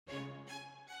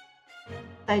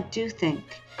I do think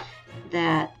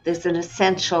that there's an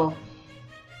essential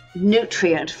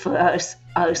nutrient for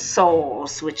our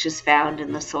souls, which is found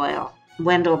in the soil.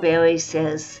 Wendell Berry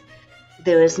says,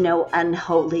 "There is no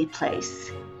unholy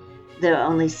place. There are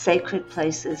only sacred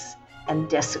places and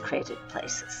desecrated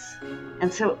places."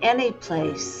 And so any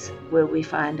place where we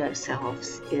find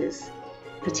ourselves is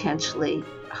potentially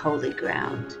holy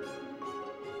ground.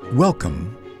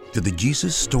 Welcome to the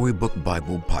Jesus Storybook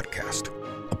Bible Podcast,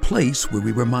 a place where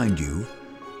we remind you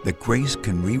that grace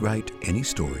can rewrite any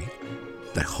story,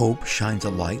 that hope shines a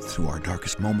light through our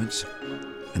darkest moments,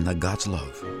 and that God's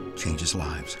love changes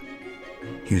lives.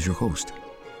 Here's your host,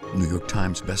 New York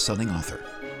Times bestselling author,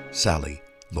 Sally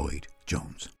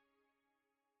Lloyd-Jones.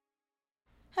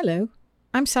 Hello,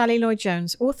 I'm Sally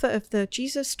Lloyd-Jones, author of the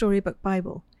Jesus Storybook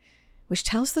Bible, which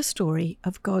tells the story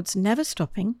of God's never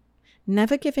stopping,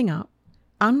 never giving up,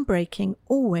 unbreaking,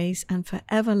 always and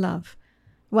forever love.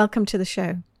 Welcome to the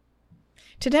show.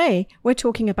 Today, we're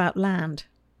talking about land,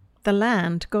 the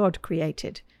land God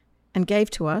created and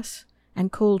gave to us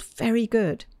and called very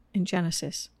good in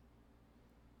Genesis.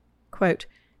 Quote,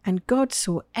 "And God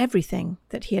saw everything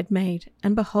that he had made,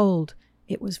 and behold,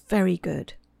 it was very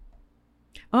good."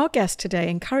 Our guest today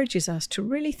encourages us to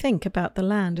really think about the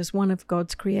land as one of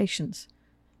God's creations,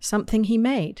 something he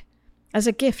made, as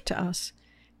a gift to us.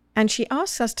 And she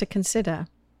asks us to consider,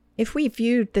 if we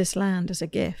viewed this land as a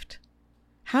gift,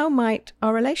 how might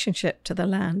our relationship to the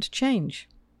land change?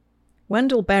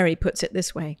 Wendell Berry puts it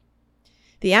this way: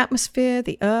 the atmosphere,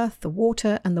 the earth, the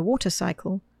water, and the water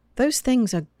cycle, those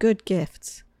things are good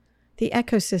gifts. The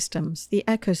ecosystems, the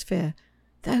ecosphere,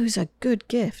 those are good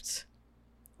gifts.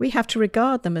 We have to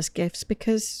regard them as gifts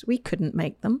because we couldn't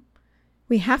make them.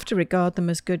 We have to regard them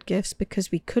as good gifts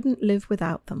because we couldn't live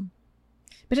without them.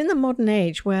 But in the modern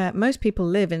age, where most people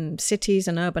live in cities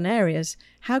and urban areas,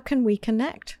 how can we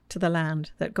connect to the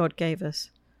land that God gave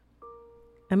us?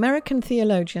 American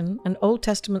theologian and Old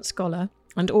Testament scholar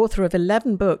and author of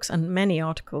 11 books and many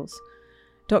articles,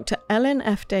 Dr. Ellen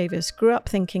F. Davis grew up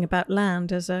thinking about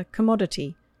land as a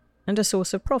commodity and a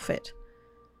source of profit.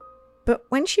 But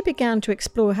when she began to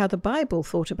explore how the Bible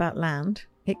thought about land,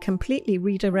 it completely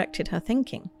redirected her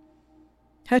thinking.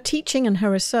 Her teaching and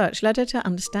her research led her to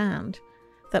understand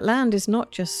that land is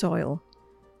not just soil,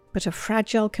 but a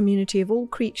fragile community of all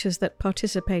creatures that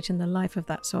participate in the life of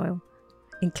that soil,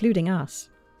 including us.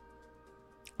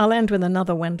 I'll end with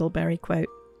another Wendell Berry quote.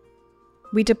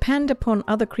 "We depend upon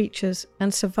other creatures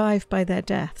and survive by their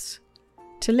deaths.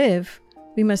 To live,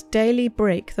 we must daily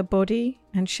break the body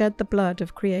and shed the blood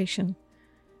of creation.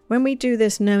 When we do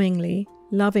this knowingly,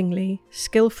 lovingly,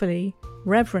 skillfully,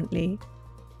 reverently,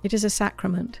 it is a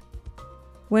sacrament.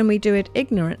 When we do it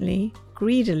ignorantly,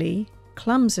 greedily,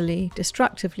 clumsily,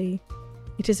 destructively,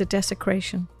 it is a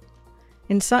desecration.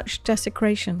 In such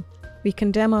desecration, we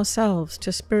condemn ourselves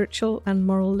to spiritual and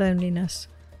moral loneliness,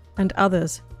 and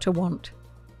others to want."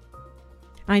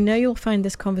 I know you'll find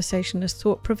this conversation as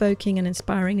thought-provoking and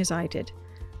inspiring as I did.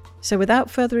 So without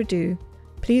further ado,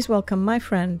 please welcome my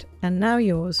friend, and now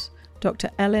yours, Dr.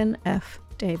 Ellen F.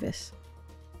 Davis.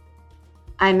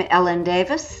 I'm Ellen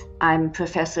Davis. I'm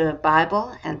professor of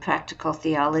Bible and practical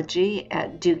theology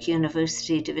at Duke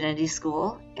University Divinity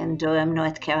School in Durham,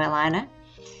 North Carolina.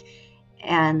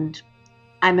 And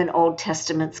I'm an Old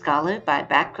Testament scholar by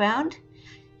background,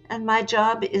 and my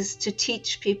job is to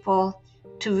teach people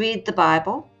to read the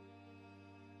Bible.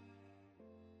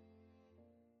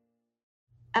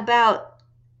 About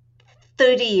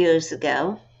 30 years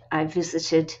ago, I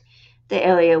visited the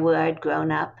area where I'd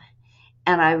grown up,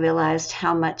 and I realized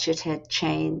how much it had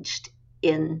changed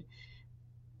in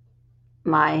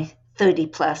my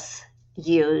 30-plus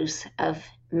years of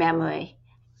memory.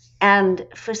 And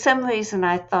for some reason,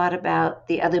 I thought about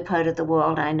the other part of the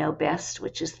world I know best,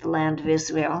 which is the land of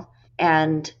Israel,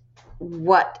 and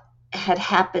what had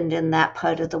happened in that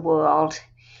part of the world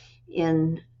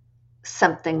in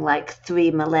something like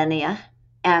 3 millennia.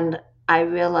 And I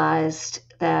realized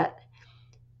that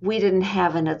we didn't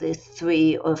have another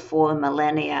 3 or 4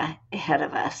 millennia ahead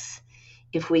of us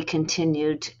if we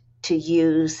continued to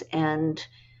use and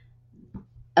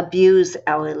abuse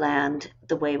our land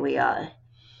the way we are.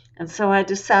 And so I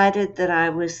decided that I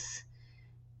was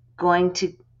going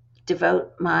to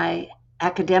devote my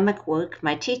academic work,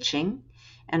 my teaching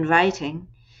and writing,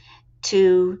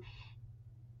 to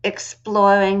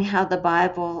exploring how the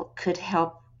Bible could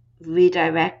help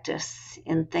redirect us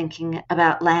in thinking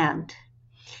about land.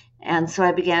 And so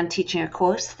I began teaching a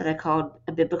course that I called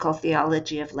A Biblical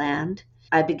Theology of Land.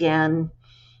 I began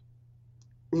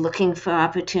looking for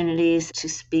opportunities to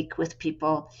speak with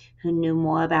people who knew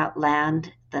more about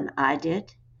land than I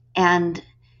did. And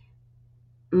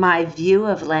my view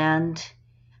of land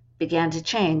began to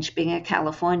change. Being a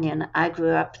Californian, I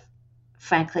grew up,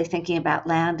 frankly, thinking about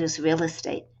land as real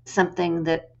estate, something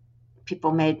that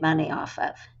people made money off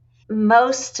of.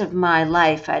 Most of my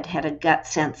life, I'd had a gut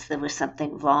sense there was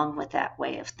something wrong with that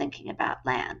way of thinking about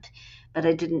land, but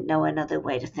I didn't know another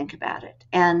way to think about it.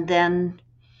 And then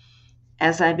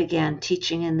as I began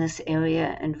teaching in this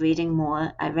area and reading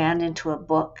more, I ran into a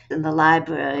book in the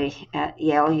library at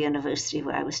Yale University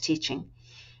where I was teaching.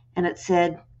 And it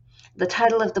said, the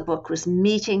title of the book was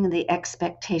Meeting the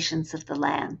Expectations of the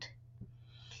Land.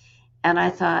 And I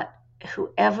thought,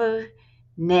 whoever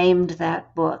named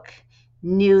that book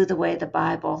knew the way the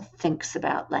Bible thinks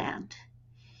about land.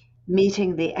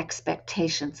 Meeting the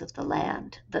expectations of the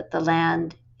land, that the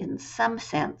land, in some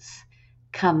sense,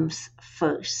 comes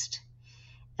first.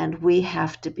 And we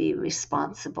have to be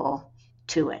responsible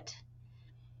to it.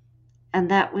 And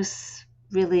that was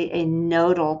really a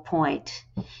nodal point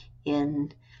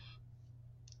in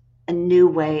a new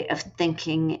way of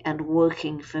thinking and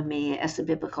working for me as a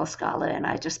biblical scholar. And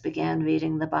I just began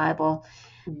reading the Bible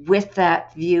with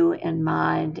that view in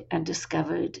mind and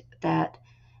discovered that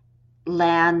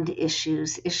land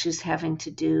issues having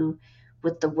to do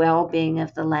with the well-being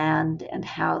of the land and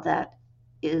how that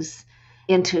is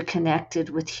interconnected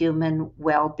with human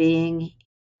well-being.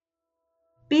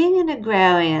 Being an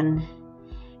agrarian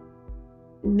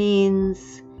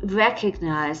means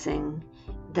recognizing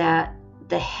that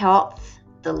the health,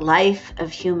 the life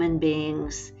of human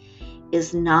beings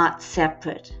is not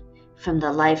separate from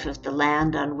the life of the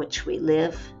land on which we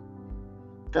live,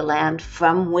 the land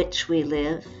from which we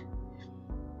live,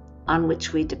 on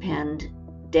which we depend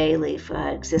daily for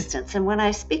our existence. And when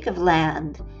I speak of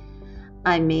land,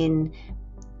 I mean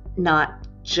not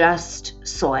just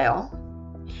soil,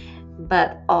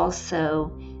 but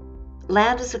also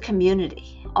land as a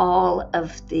community. All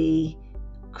of the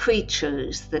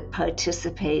creatures that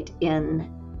participate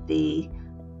in the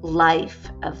life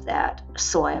of that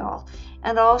soil,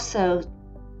 and also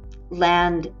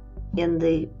land in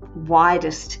the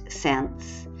widest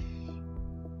sense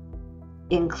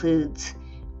includes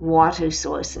water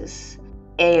sources,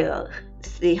 air,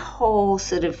 the whole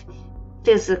sort of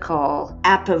physical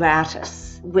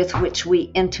apparatus with which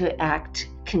we interact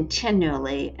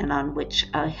continually and on which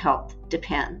our health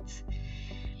depends.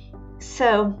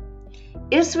 So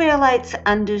Israelites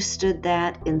understood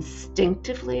that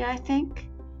instinctively, I think,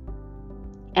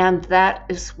 and that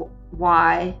is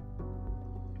why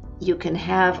you can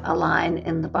have a line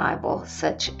in the Bible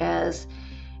such as,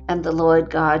 and the Lord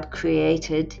God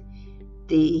created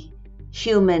the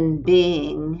human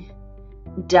being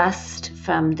dust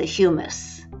from the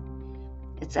humus.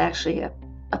 It's actually a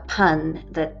pun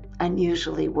that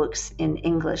unusually works in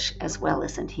English as well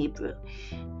as in Hebrew.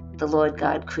 The Lord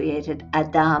God created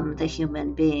Adam, the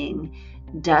human being,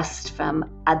 dust from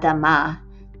Adamah,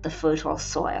 the fertile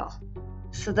soil.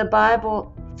 So the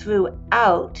Bible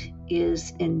throughout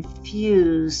is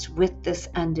infused with this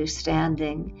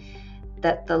understanding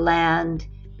that the land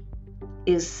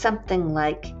is something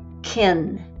like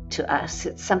kin to us.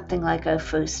 It's something like our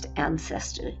first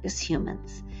ancestor as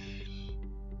humans.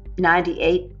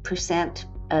 98%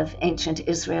 of ancient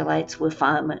Israelites were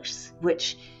farmers,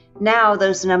 which now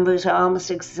those numbers are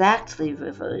almost exactly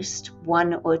reversed.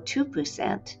 1 or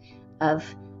 2%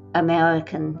 of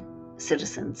American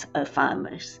citizens are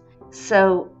farmers.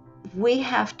 So we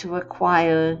have to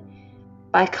acquire,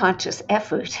 by conscious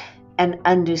effort, an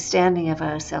understanding of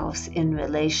ourselves in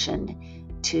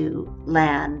relation to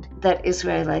land that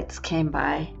Israelites came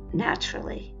by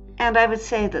naturally. And I would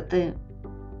say that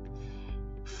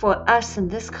for us in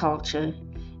this culture,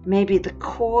 maybe the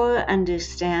core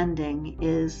understanding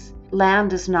is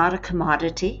land is not a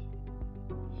commodity.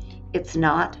 It's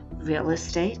not real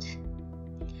estate.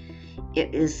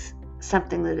 It is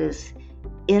something that is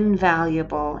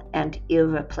invaluable and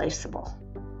irreplaceable.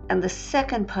 And the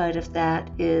second part of that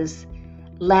is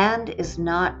land is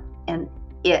not an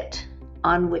it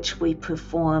on which we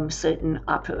perform certain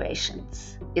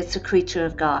operations. It's a creature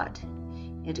of God.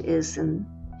 It is, in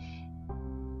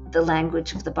the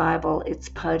language of the Bible, it's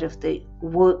part of the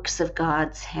works of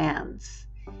God's hands.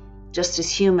 Just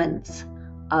as humans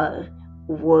are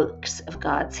works of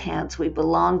God's hands, we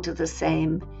belong to the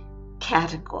same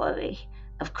category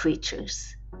of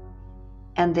creatures.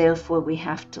 And therefore we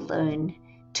have to learn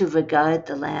to regard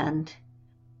the land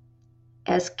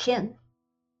as kin.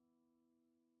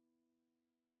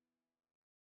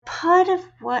 Part of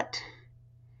what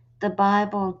the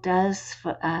Bible does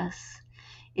for us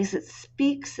is it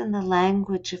speaks in the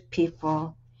language of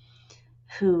people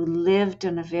who lived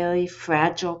in a very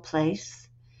fragile place,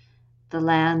 the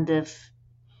land of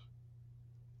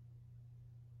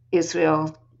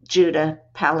Israel, Judah,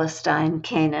 Palestine,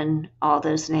 Canaan, all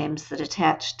those names that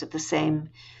attach to the same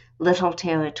little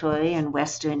territory in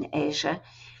Western Asia.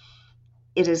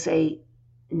 It is a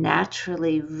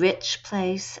naturally rich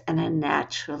place and a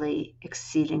naturally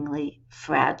exceedingly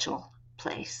fragile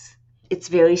place. It's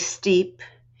very steep,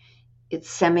 it's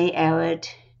semi-arid.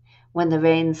 When the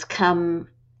rains come,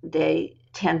 they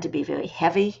tend to be very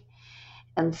heavy,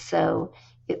 and so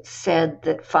it's said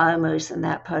that farmers in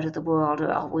that part of the world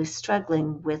are always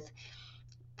struggling with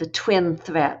the twin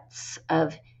threats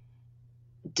of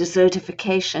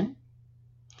desertification,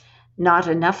 not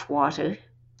enough water,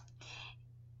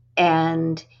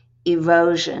 and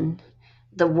erosion,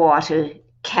 the water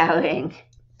carrying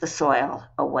the soil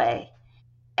away.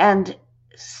 And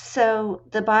so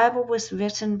the Bible was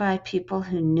written by people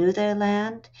who knew their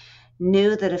land,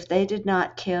 knew that if they did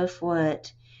not care for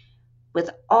it with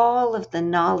all of the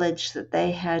knowledge that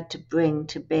they had to bring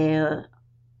to bear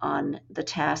on the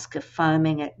task of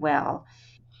farming it well,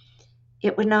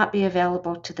 it would not be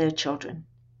available to their children.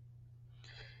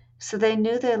 So they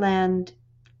knew their land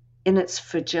in its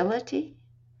fragility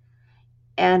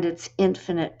and its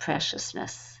infinite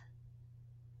preciousness.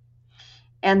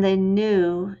 And they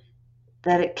knew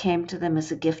that it came to them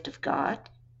as a gift of God,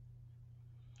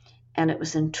 and it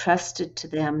was entrusted to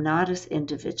them not as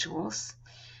individuals,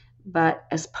 but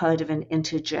as part of an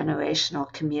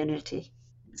intergenerational community.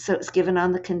 So it was given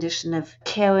on the condition of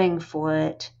caring for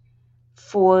it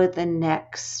for the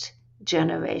next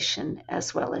generation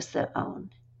as well as their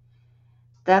own.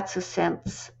 That's a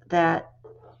sense that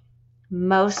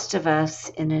most of us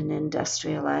in an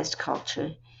industrialized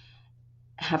culture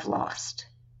have lost.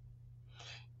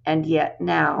 And yet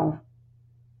now,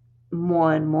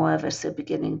 more and more of us are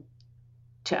beginning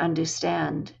to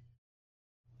understand.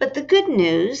 But the good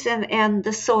news and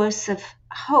the source of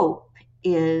hope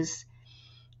is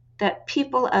that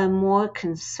people are more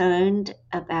concerned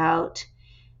about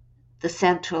the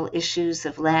central issues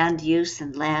of land use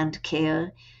and land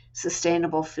care,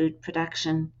 sustainable food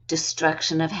production,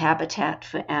 destruction of habitat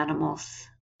for animals.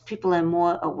 People are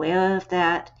more aware of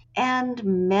that, and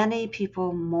many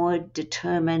people more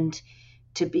determined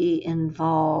to be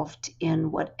involved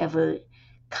in whatever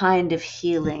kind of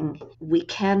healing we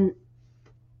can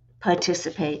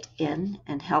participate in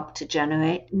and help to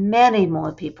generate. Many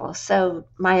more people. So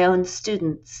my own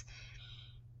students,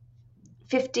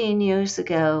 15 years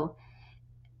ago,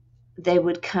 they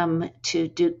would come to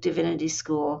Duke Divinity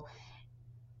School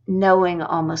knowing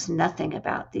almost nothing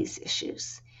about these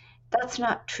issues. That's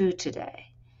not true today.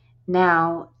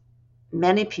 Now,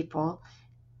 many people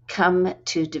come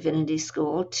to Divinity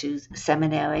School, to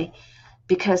seminary,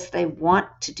 because they want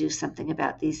to do something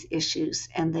about these issues,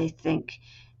 and they think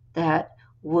that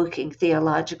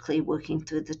theologically working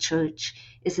through the church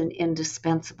is an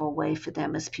indispensable way for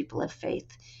them as people of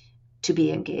faith to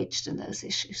be engaged in those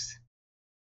issues.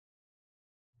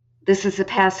 This is a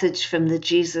passage from the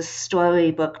Jesus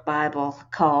Storybook Bible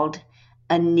called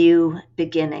A New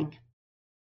Beginning.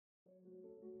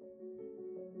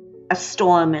 A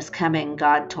storm is coming,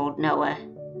 God told Noah,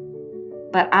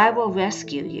 but I will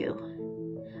rescue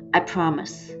you. I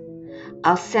promise.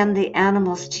 I'll send the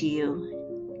animals to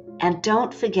you, and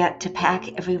don't forget to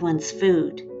pack everyone's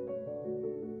food.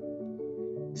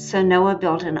 So Noah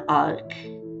built an ark,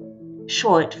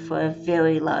 short for a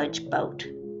very large boat.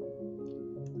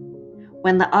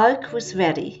 When the ark was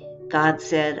ready, God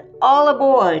said, "All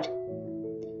aboard!"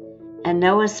 And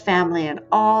Noah's family and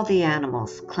all the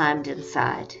animals climbed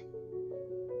inside.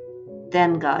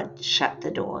 Then God shut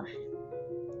the door,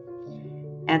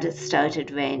 and it started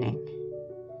raining.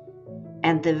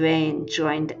 And the rain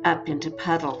joined up into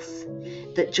puddles,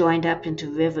 that joined up into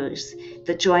rivers,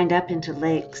 that joined up into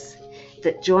lakes,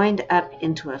 that joined up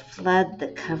into a flood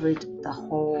that covered the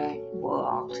whole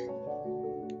world.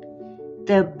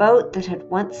 Their boat that had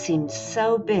once seemed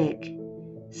so big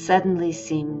suddenly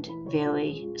seemed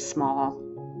very small.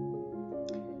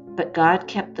 But God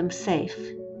kept them safe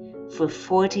for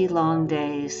 40 long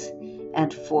days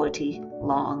and 40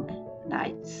 long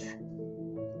nights.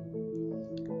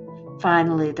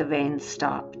 Finally, the rain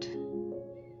stopped.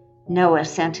 Noah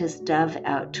sent his dove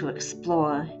out to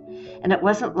explore, and it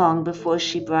wasn't long before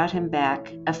she brought him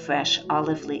back a fresh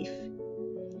olive leaf.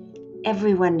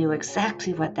 Everyone knew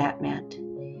exactly what that meant.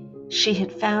 She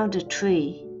had found a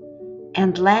tree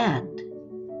and land.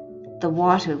 The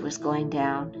water was going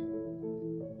down.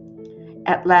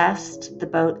 At last, the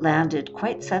boat landed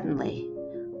quite suddenly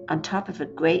on top of a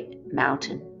great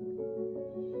mountain.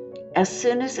 As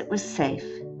soon as it was safe,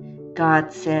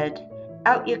 God said,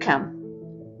 "Out you come."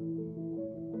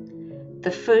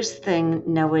 The first thing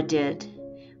Noah did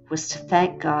was to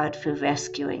thank God for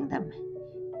rescuing them,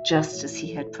 just as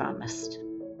he had promised.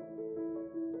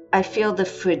 I feel the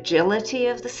fragility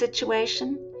of the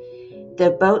situation.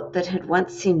 Their boat that had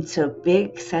once seemed so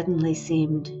big suddenly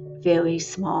seemed very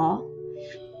small.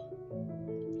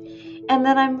 And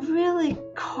then I'm really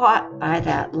caught by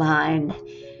that line,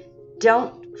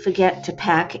 don't forget to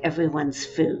pack everyone's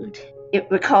food. It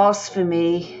recalls for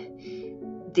me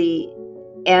the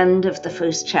end of the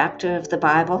first chapter of the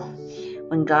Bible,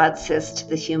 when God says to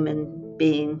the human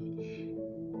being,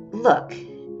 look,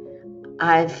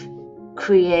 I've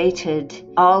created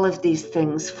all of these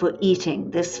things for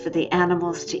eating, this for the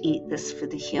animals to eat, this for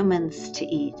the humans to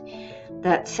eat.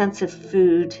 That sense of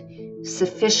food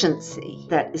sufficiency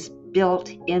that is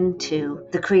built into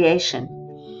the creation.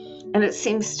 And it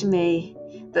seems to me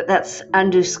that that's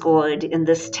underscored in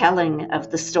this telling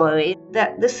of the story,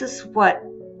 that this is what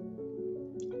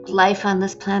life on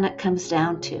this planet comes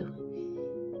down to.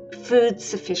 Food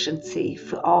sufficiency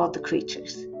for all the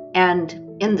creatures.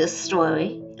 And in this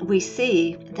story, we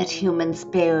see that humans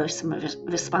bear some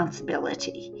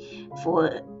responsibility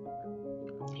for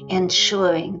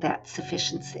ensuring that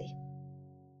sufficiency.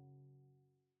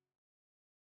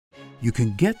 You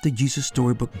can get the Jesus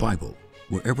Storybook Bible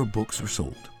wherever books are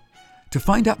sold. To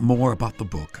find out more about the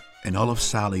book and all of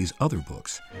Sally's other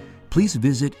books, please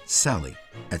visit Sally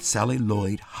at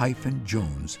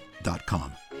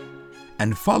sallylloyd-jones.com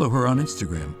and follow her on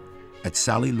Instagram at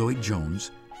Sally Lloyd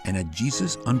Jones and at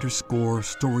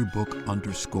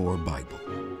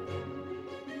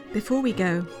Jesus_storybook_Bible. Before we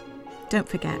go, don't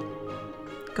forget,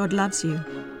 God loves you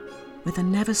with a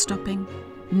never stopping,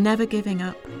 never giving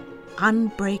up,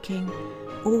 unbreaking,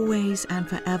 always and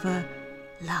forever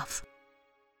love.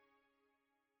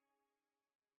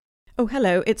 Oh,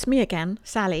 hello, it's me again,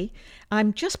 Sally.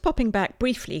 I'm just popping back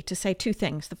briefly to say two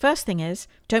things. The first thing is,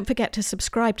 don't forget to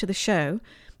subscribe to the show,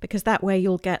 because that way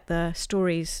you'll get the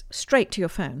stories straight to your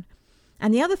phone.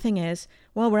 And the other thing is,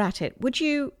 while we're at it, would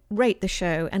you rate the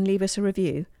show and leave us a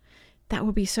review? That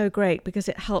would be so great, because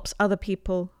it helps other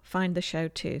people find the show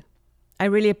too. I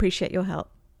really appreciate your help.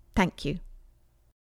 Thank you.